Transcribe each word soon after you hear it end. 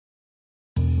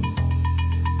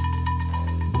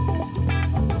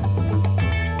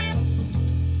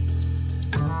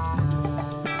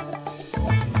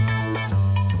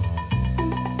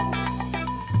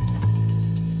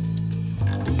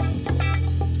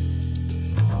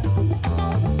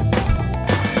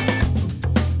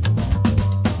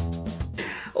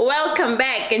welcome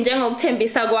back.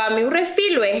 Njengokuthembisa kwami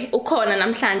uRefilwe ukhona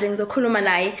namhlanje ngizokhuluma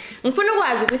naye. Ngifuna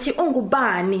ukwazi ukuthi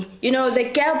ungubani. You know, the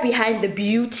girl behind the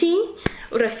beauty.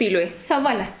 Refilwe,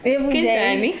 sawubona?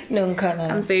 Kunjani? Nonkhona.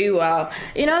 I'm very well.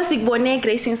 You know, sikubone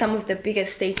gracing some of the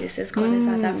biggest stages as in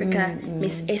South Africa,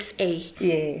 Miss SA.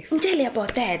 Yes. Tell me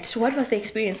about that. What was the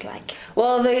experience like?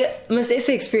 Well, the Miss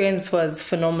SA experience was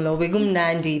phenomenal.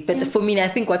 Begumnandi, but for me, I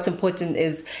think what's important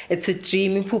is it's a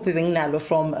dream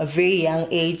from a very young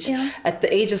age. Yeah. At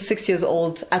the age of 6 years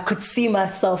old, I could see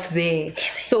myself there.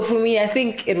 So for me, I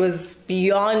think it was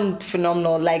beyond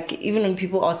phenomenal. Like, even when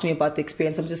people ask me about the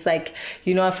experience, I'm just like,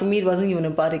 you know, for me, it wasn't even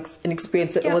about an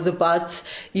experience. It was about,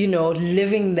 you know,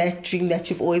 living that dream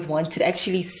that you've always wanted,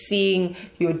 actually seeing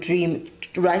your dream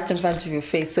right in front of your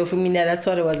face. So for me, that's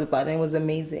what it was about. And it was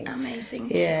amazing. Amazing.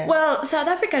 Yeah. Well, South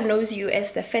Africa knows you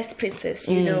as the first princess,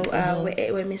 you know,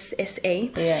 we're Miss SA.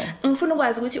 Yeah.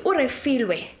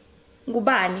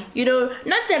 Ngubani, you know,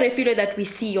 not the Refilwe that we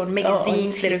see on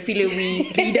magazines, the Refilwe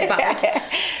we read about.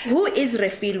 Who is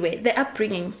Refilwe? The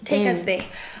upbringing. Take us there.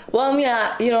 Well,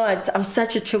 yeah, you know, I'm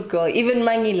such a chill girl. Even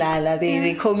Mangilala,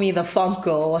 they call me the farm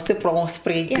girl, or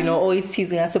you know, always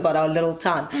teasing us about our little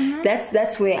town.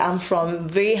 That's where I'm from.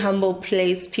 Very humble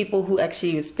place. People who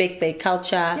actually respect their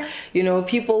culture. You know,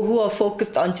 people who are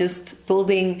focused on just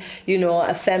building, you know,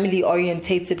 a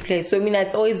family-orientated place. So I mean,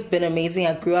 it's always been amazing.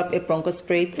 I grew up at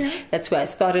Bronkhorstspruit. That's where I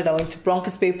started. I went to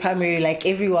Bronkhorstspruit Primary, like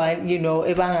everyone, you know,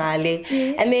 Ebangale.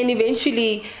 And then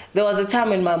eventually, there was a time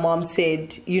when my mom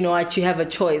said, you know what, you have a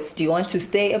choice. Do you want to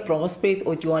stay at Bronkhorstspruit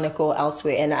or do you want to go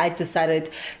elsewhere? And I decided,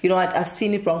 you know what, I've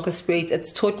seen it Bronkhorstspruit.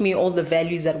 It's taught me all the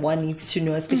values that one needs to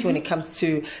know, especially when it comes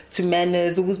to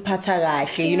manners.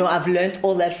 You know, I've learned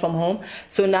all that from home.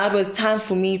 So now it was time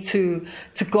for me to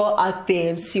go out there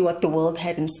and see what the world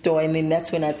had in store. And then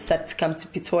that's when I decided to come to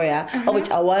Pretoria, of which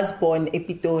I was born in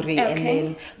Pitori, and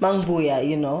then Mangbuya,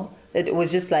 you know. It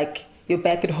was just like, you're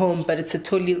back at home, but it's a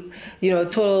totally, you know,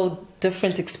 total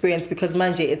different experience because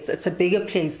Manje, it's a bigger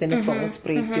place than a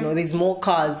Bronkhorstspruit. You know, there's more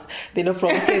cars than a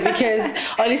Bronkhorstspruit because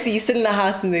honestly, you sit in a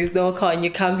house and there's no car and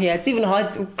you come here. It's even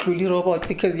hard to really robot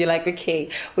because you're like, okay,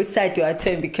 which side do I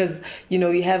turn? Because, you know,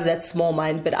 you have that small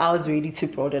mind, but I was ready to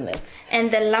broaden it.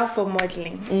 And the love for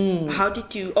modeling, how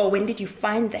did you, or when did you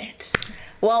find that?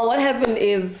 Well, what happened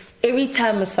is every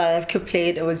time a South Africa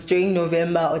played, it was during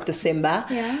November or December.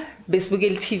 Yeah.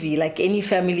 Besbugel TV, like any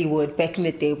family would back in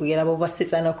the day. And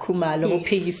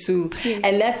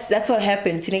that's what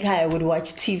happened. I would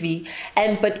watch TV.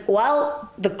 But while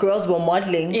the girls were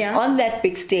modeling on that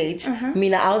big stage,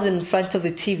 I was in front of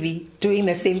the TV doing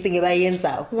the same thing.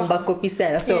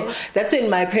 So that's when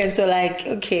my parents were like,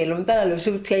 okay, because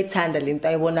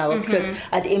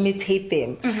I'd imitate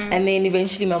them. And then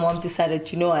eventually my mom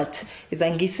decided, you know what,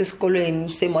 modeling.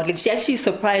 She actually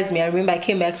surprised me. I remember I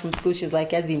came back from school, she was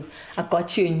like, Yazin, I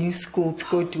got you a new school to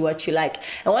go do what you like.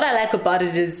 And what I like about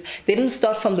it is they didn't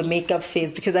start from the makeup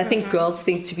phase because I think girls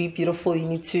think to be beautiful you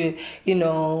need to, you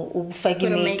know, faggy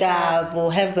makeup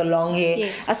or have the long hair.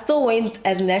 Yes. I still went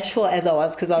as natural as I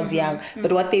was because I was young.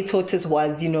 But what they taught us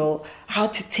was, you know, how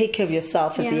to take care of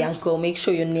yourself as a young girl. Make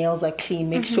sure your nails are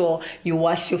clean. Make sure you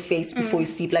wash your face before you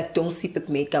sleep. Like, don't sleep with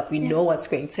makeup. We know what's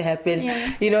going to happen.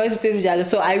 You know,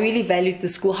 so I really valued the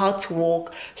school, how to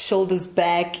walk, shoulders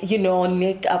back, you know,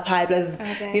 neck up high. Plus,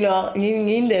 you know,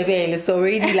 so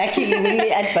really luckily,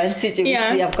 really advantage.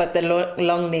 I've got the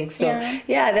long neck. So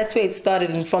yeah, that's where it started.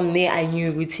 And from there, I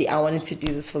knew I wanted to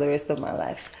do this for the rest of my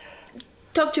life.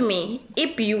 Talk to me.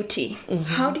 Beauty.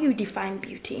 How do you define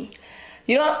beauty?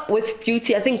 You know, with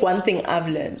beauty, I think one thing I've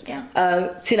learned,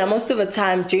 Tina, most of the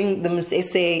time during the Miss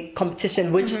SA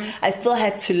competition, which I still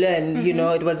had to learn, you know,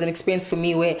 it was an experience for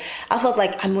me where I felt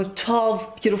like I'm with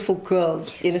 12 beautiful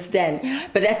girls, you understand?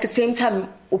 But at the same time,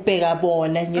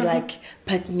 and you're like,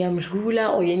 but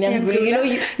nyamhula or you know,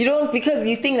 you don't, because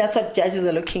you think that's what judges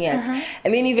are looking at.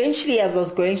 And then eventually, as I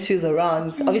was going through the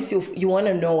rounds, obviously you want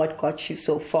to know what got you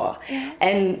so far.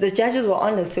 And the judges were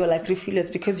honest. They were like, Refilwe, it's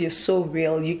because you're so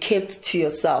real. You kept to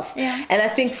yourself. And I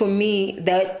think for me,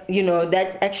 that, you know,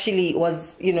 that actually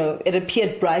was, you know, it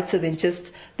appeared brighter than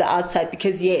just the outside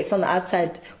because, yes, on the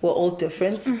outside, we're all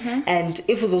different. And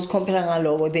if it was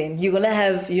comparang, then you're going to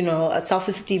have, you know,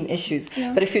 self-esteem issues.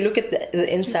 But if you look at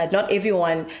the inside, not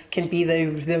everyone can be the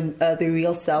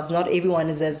real selves. Not everyone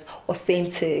is as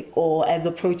authentic or as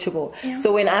approachable.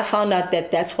 So when I found out that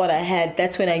that's what I had,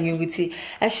 that's when I knew,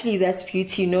 actually that's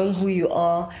beauty, knowing who you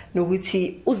are,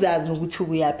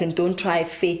 and don't try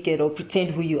fake it or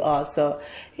pretend who you are. So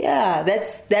yeah,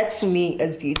 that for me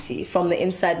is beauty. From the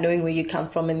inside, knowing where you come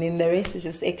from, and then the rest is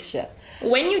just extra.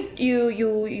 When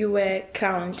you were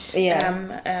crowned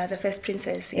the first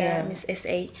princess, Miss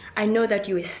SA, I know that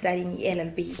you were studying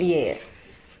LLB.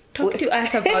 Yes. Talk to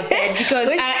us about that, because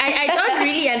I don't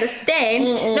really understand.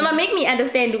 No, make me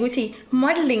understand.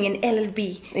 Modeling in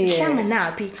LLB.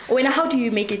 Yes. When how do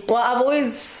you make it? Well, I've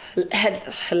always had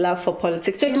a love for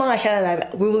politics. We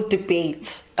will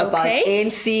debate about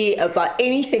ANC, about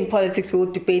anything politics. We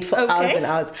will debate for hours and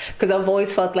hours, because I've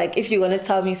always felt like if you're going to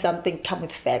tell me something, come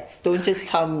with facts. Don't just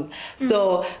tell me.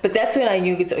 So, but that's when I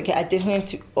knew it's okay. I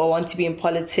definitely want to be in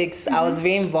politics. I was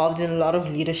very involved in a lot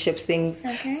of leadership things.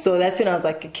 So that's when I was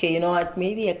like, okay, you know what?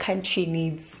 Maybe a country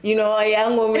needs, a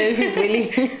young woman who's willing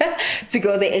to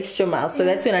go the extra mile. So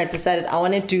that's when I decided I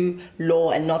want to do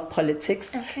law and not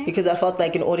politics, because I felt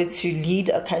like in order to lead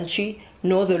a country,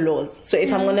 know the laws. So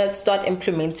if I'm going to start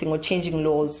implementing or changing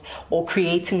laws or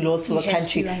creating laws for the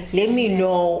country, let me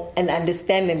know and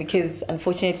understand them, because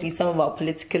unfortunately some of our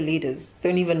political leaders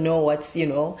don't even know what's, in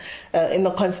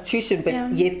the constitution,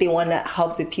 but yet they want to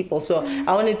help the people. So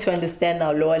I wanted to understand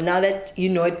our law, and now that you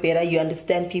know it better, you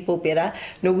understand people better.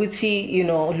 Noguti,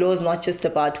 law is not just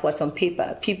about what's on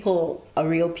paper. People are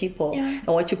real people, and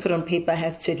what you put on paper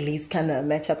has to at least kind of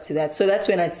match up to that. So that's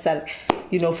when I decided,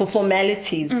 for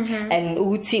formalities, and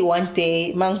uti one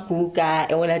day manguga,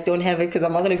 and when I don't have it, because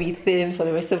I'm not going to be thin for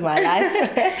the rest of my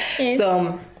life.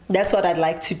 So that's what I'd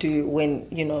like to do when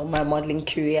my modeling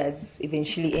career is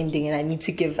eventually ending, and I need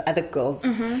to give other girls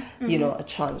a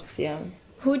chance.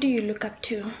 Who do you look up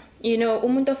to?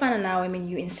 Umuntu ofana nawe, I mean,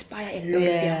 you inspire a lot of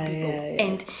young people.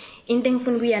 And in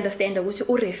thing we understand that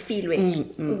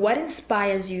Refilwe, what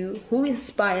inspires you? Who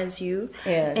inspires you?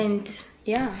 And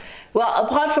well,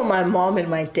 apart from my mom and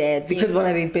my dad, because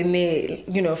when they've been there,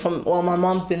 my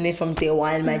mom's been there from day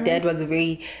one. My dad was a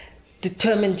very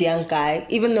determined young guy,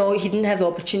 even though he didn't have the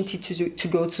opportunity to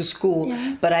go to school.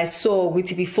 But I saw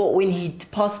before, when he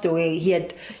passed away, he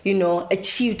had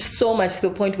achieved so much to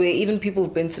the point where even people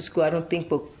who've been to school, I don't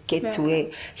think will get to where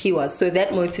he was. So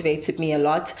that motivated me a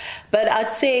lot. But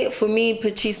I'd say for me,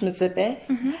 Patrice Motsepe,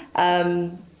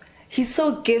 he's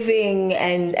so giving,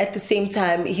 and at the same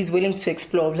time he's willing to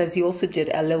explore. Plus he also did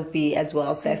LLB as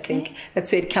well, so I think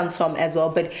that's where it comes from as well.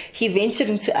 But he ventured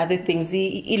into other things.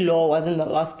 Law wasn't the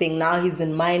last thing. Now he's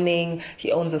in mining.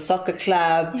 He owns a soccer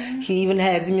club. He even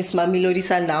has Miss Mamelodi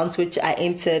Sundowns, which I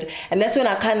entered, and that's when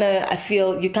I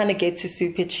feel you kind of get to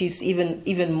see Patrice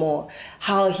even more,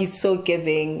 how he's so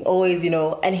giving, always,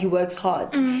 and he works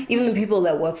hard. Even the people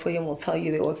that work for him will tell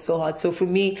you they work so hard. So for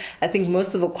me, I think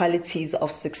most of the qualities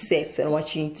of success and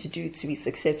what you need to do to be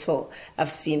successful, I've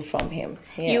seen from him.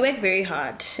 You work very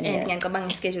hard, and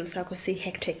ngiyacabanga schedule sakho si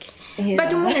hectic.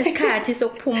 But unesikhathi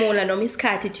sokuphumula noma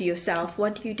isikhathi to yourself,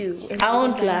 what do you do? I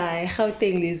won't lie,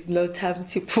 Gauteng there's no time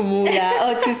to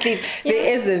phumula or to sleep.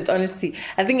 There isn't, honestly.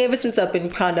 I think ever since I've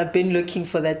been crowned, I've been looking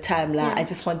for that time. I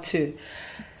just want to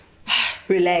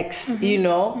relax,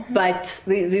 but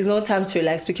there's no time to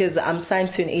relax because I'm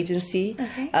signed to an agency.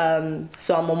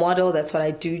 So I'm a model. That's what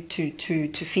I do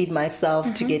to feed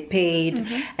myself, to get paid.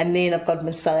 And then I've got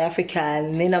Miss South Africa,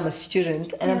 and then I'm a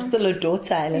student, and I'm still a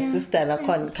daughter and a sister and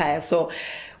a Kaya. So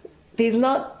there's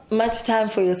not much time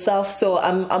for yourself. So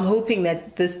I'm hoping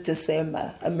that this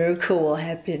December a miracle will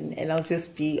happen and I'll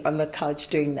just be on the couch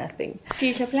doing nothing.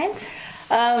 Future plans?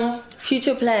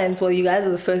 Future plans, well, you guys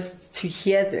are the first to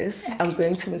hear this. I'm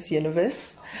going to Miss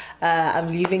Universe. I'm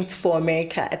leaving for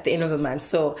America at the end of the month.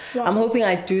 So I'm hoping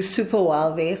I do super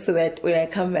well there so that when I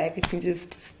come back, I can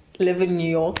just live in New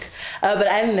York. But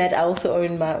other than that, I also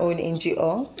own my own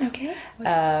NGO.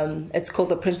 It's called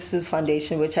the Princesses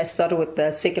Foundation, which I started with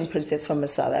the second princess from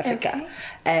South Africa.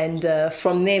 And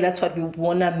from there, that's what we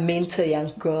want to mentor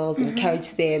young girls,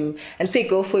 encourage them, and say,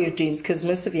 go for your dreams. Because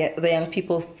most of the young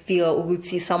people feel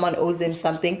Uguti, someone owes them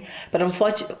something. But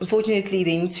unfortunately,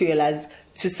 they need to realize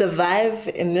to survive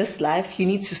in this life, you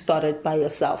need to start it by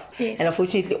yourself. And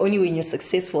unfortunately, only when you're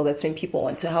successful, that's when people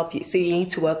want to help you. So you need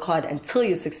to work hard until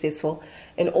you're successful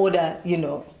in order,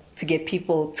 to get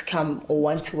people to come or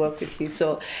want to work with you.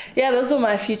 So yeah, those are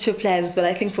my future plans. But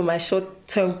I think for my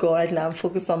short-term goal right now, I'm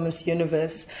focused on Miss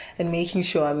Universe and making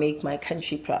sure I make my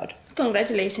country proud.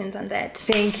 Congratulations on that.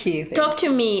 Thank you. Talk to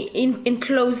me in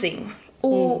closing.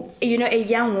 A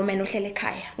young woman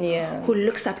who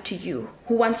looks up to you,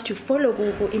 who wants to follow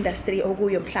the industry or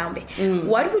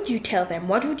what would you tell them?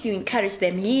 What would you encourage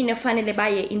them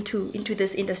into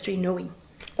this industry knowing?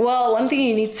 Well, one thing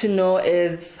you need to know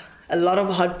is a lot of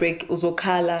heartbreak,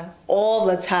 uzokhala, all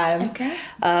the time. Okay.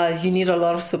 You need a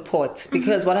lot of support,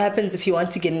 because what happens if you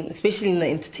want to get in, especially in the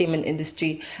entertainment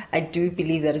industry, I do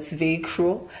believe that it's very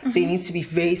cruel. So you need to be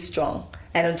very strong.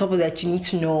 And on top of that, you need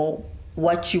to know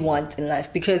what you want in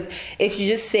life, because if you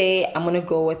just say I'm gonna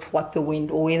go with what the wind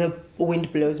or where the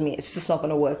wind blows me, it's just not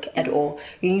gonna work at all.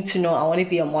 You need to know, I want to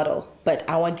be a model, but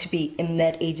I want to be in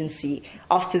that agency.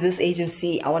 After this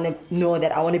agency, I want to know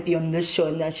that I want to be on this show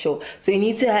and that show. So you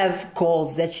need to have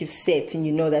goals that you've set, and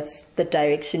you know that's the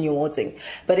direction you're wanting.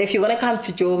 But if you're gonna come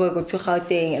to Joburg or to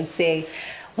Gauteng and say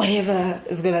whatever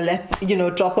is gonna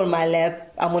drop on my lap,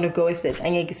 I'm gonna go with it.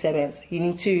 You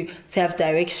need to have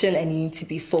direction, and you need to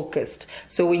be focused.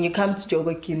 So when you come to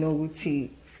Joburg, you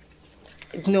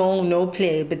know, no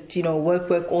play, but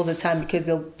work all the time, because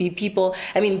there'll be people.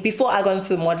 I mean, before I got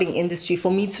into the modeling industry,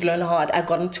 for me to learn hard, I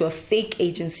got into a fake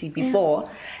agency before,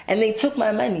 and they took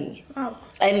my money. Wow.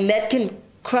 And that can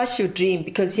crush your dream,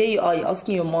 because here you are, you're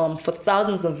asking your mom for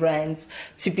thousands of rands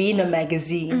to be in a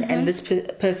magazine, and this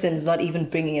person is not even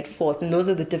bringing it forth. And those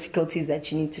are the difficulties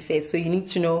that you need to face. So you need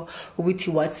to know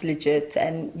what's legit,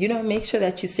 and make sure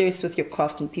that you're serious with your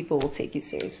craft, and people will take you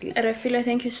seriously. Refilwe,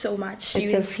 thank you so much.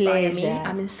 It's you a inspire pleasure. me.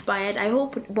 I'm inspired. I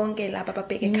hope bonke laba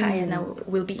babheke ekhaya now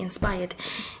will be inspired.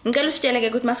 Ngicela usitshele ke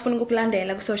ukuthi masifuna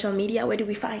ukukulandela ku social media, where do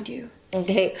we find you?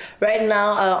 Okay, right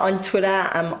now on Twitter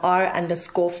I'm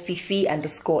R_Fifi_M.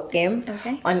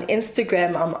 Okay. On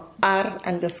Instagram I'm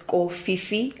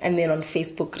R_Fifi, and then on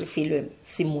Facebook Refilwe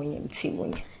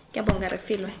Mthimunye. Ngiyabonga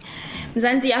Refilwe.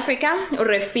 Mzansi Africa,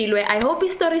 Refilwe. I hope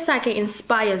his story sakhe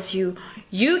inspires you.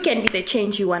 You can be the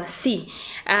change you want to see.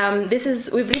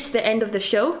 We've reached the end of the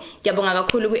show. Ngiyabonga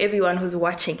kakhulu ku everyone who's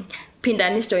watching.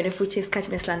 Phindani join futhi isikhathi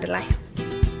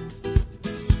nesilandelayo.